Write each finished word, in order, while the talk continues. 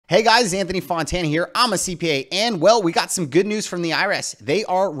Hey guys, Anthony Fontana here. I'm a CPA, and well, we got some good news from the IRS. They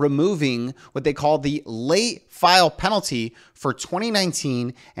are removing what they call the late file penalty for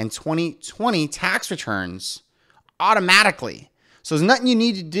 2019 and 2020 tax returns automatically. So there's nothing you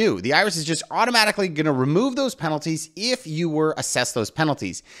need to do. The IRS is just automatically going to remove those penalties if you were assessed those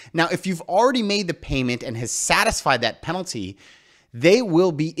penalties. Now, if you've already made the payment and has satisfied that penalty, they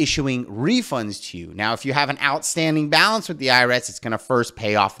will be issuing refunds to you. Now, if you have an outstanding balance with the IRS, it's going to first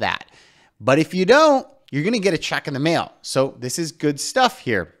pay off that. But if you don't, you're going to get a check in the mail. So this is good stuff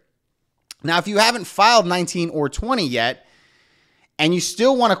here. Now, if you haven't filed 19 or 20 yet, and you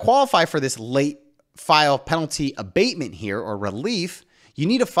still want to qualify for this late file penalty abatement here or relief, you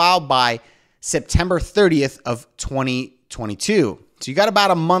need to file by September 30th of 2022. So you got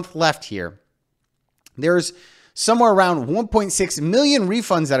about a month left here. There's somewhere around 1.6 million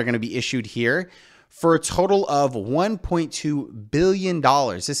refunds that are going to be issued here for a total of $1.2 billion.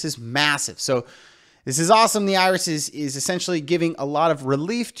 This is massive. So this is awesome. The IRS is essentially giving a lot of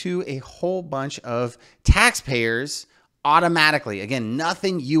relief to a whole bunch of taxpayers automatically. Again,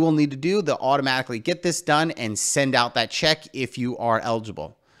 nothing you will need to do. They'll automatically get this done and send out that check if you are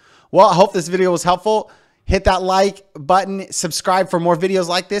eligible. Well, I hope this video was helpful. Hit that like button, subscribe for more videos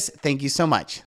like this. Thank you so much.